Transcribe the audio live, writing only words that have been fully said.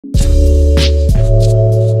What's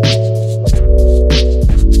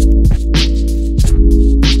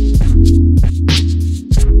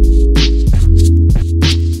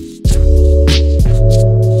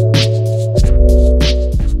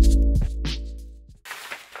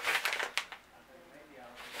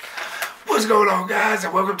going on, guys,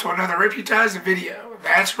 and welcome to another reputation video.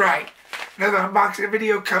 That's right, another unboxing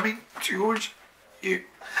video coming towards you.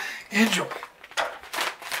 Enjoy.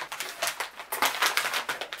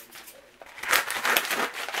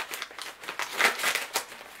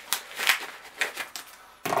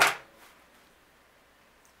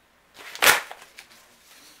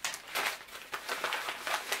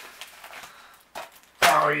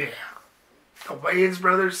 Oh yeah, the Wayans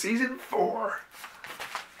Bros Season 4.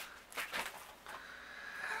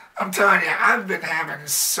 I'm telling you, I've been having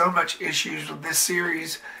so much issues with this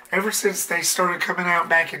series ever since they started coming out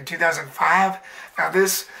back in 2005. Now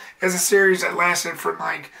this is a series that lasted from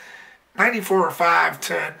like 94 or 5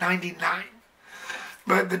 to 99.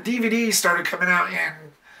 But the DVD started coming out in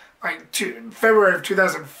like February of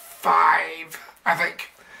 2005, I think.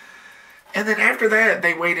 And then after that,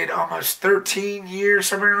 they waited almost 13 years,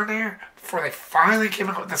 somewhere around there, before they finally came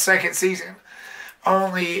out with the second season.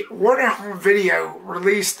 Only Warner Home Video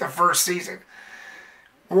released the first season.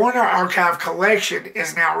 Warner Archive Collection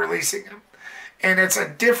is now releasing them. And it's a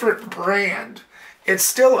different brand. It's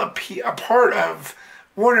still a part of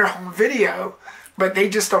Warner Home Video, but they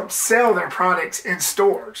just don't sell their products in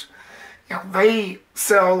stores. You know, they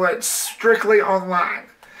sell it strictly online.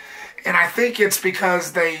 And I think it's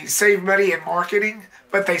because they save money in marketing,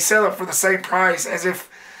 but they sell it for the same price as if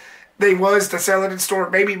they was to sell it in store,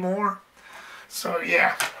 maybe more. So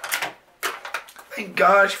yeah, thank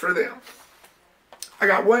gosh for them. I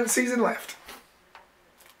got one season left.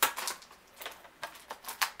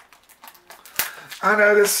 I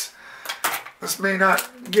know this may not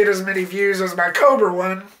get as many views as my Cobra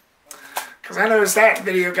one, because I noticed that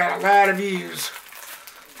video got a lot of views.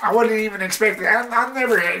 I wasn't even expecting, I'm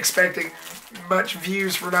never expecting much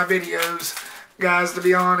views for my videos, guys, to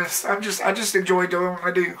be honest. I just enjoy doing what I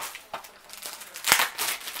do.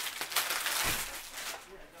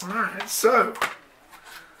 Alright, so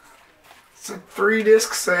it's a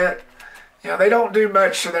 3-disc set. You know, they don't do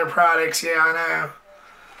much to their products, yeah, I know.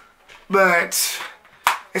 But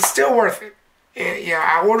it's still worth it. Yeah,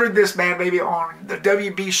 I ordered this bad baby on the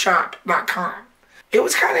WBshop.com. It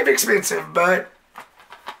was kind of expensive, but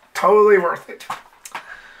totally worth it.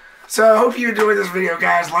 So I hope you enjoyed this video,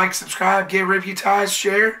 guys. Like, subscribe, get reputized,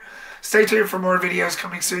 share. Stay tuned for more videos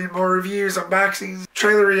coming soon. More reviews, unboxings,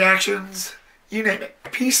 trailer reactions. You name it.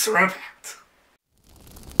 Peace. Right back.